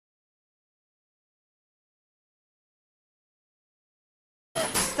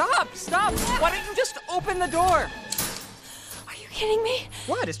Stop! Why don't you just open the door? Are you kidding me?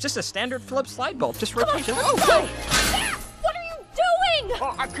 What? It's just a standard Phillips slide bolt. Just Come on, rotate it. let's go! What are you doing?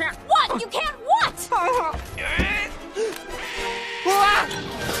 Oh, I can't. What? You can't what?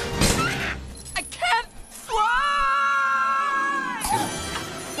 I can't fly!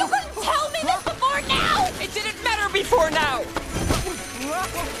 You couldn't tell me this before now! It didn't matter before now!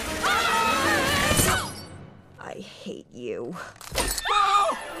 I hate you.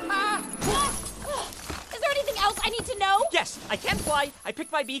 Oh! Is there anything else I need to know? Yes, I can fly, I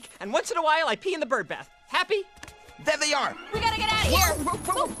pick my beak, and once in a while I pee in the bird bath. Happy? There they are. We gotta get out of here!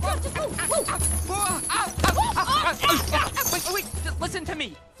 Move, just move! Wait, just listen to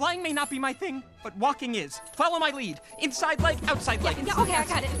me. Flying may not be my thing, but walking is. Follow my lead. Inside leg, outside leg. Yeah, okay, I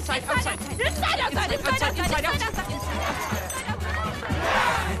got it. Inside, outside. Inside, outside.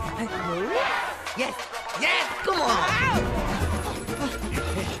 Yes, yes, come on.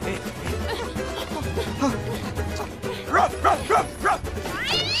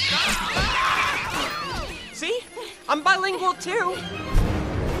 See? I'm bilingual too.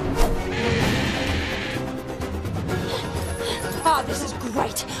 Oh, this is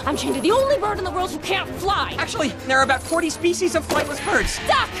great. I'm chained to the only bird in the world who can't fly. Actually, there are about 40 species of flightless birds.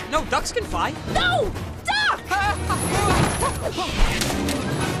 Duck! No, ducks can fly. No! Duck!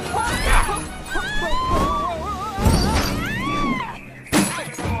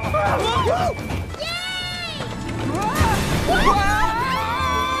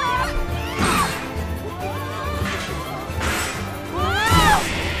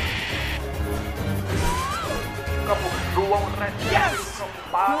 Yes!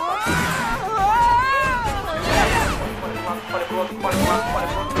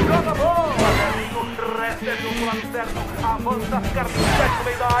 Joga a bola, Nelinho, resta junto lá no certo, avança, Carlos no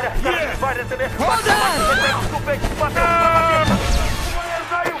meio da área, Carlos vai receber, Hold on! do peito, bateu,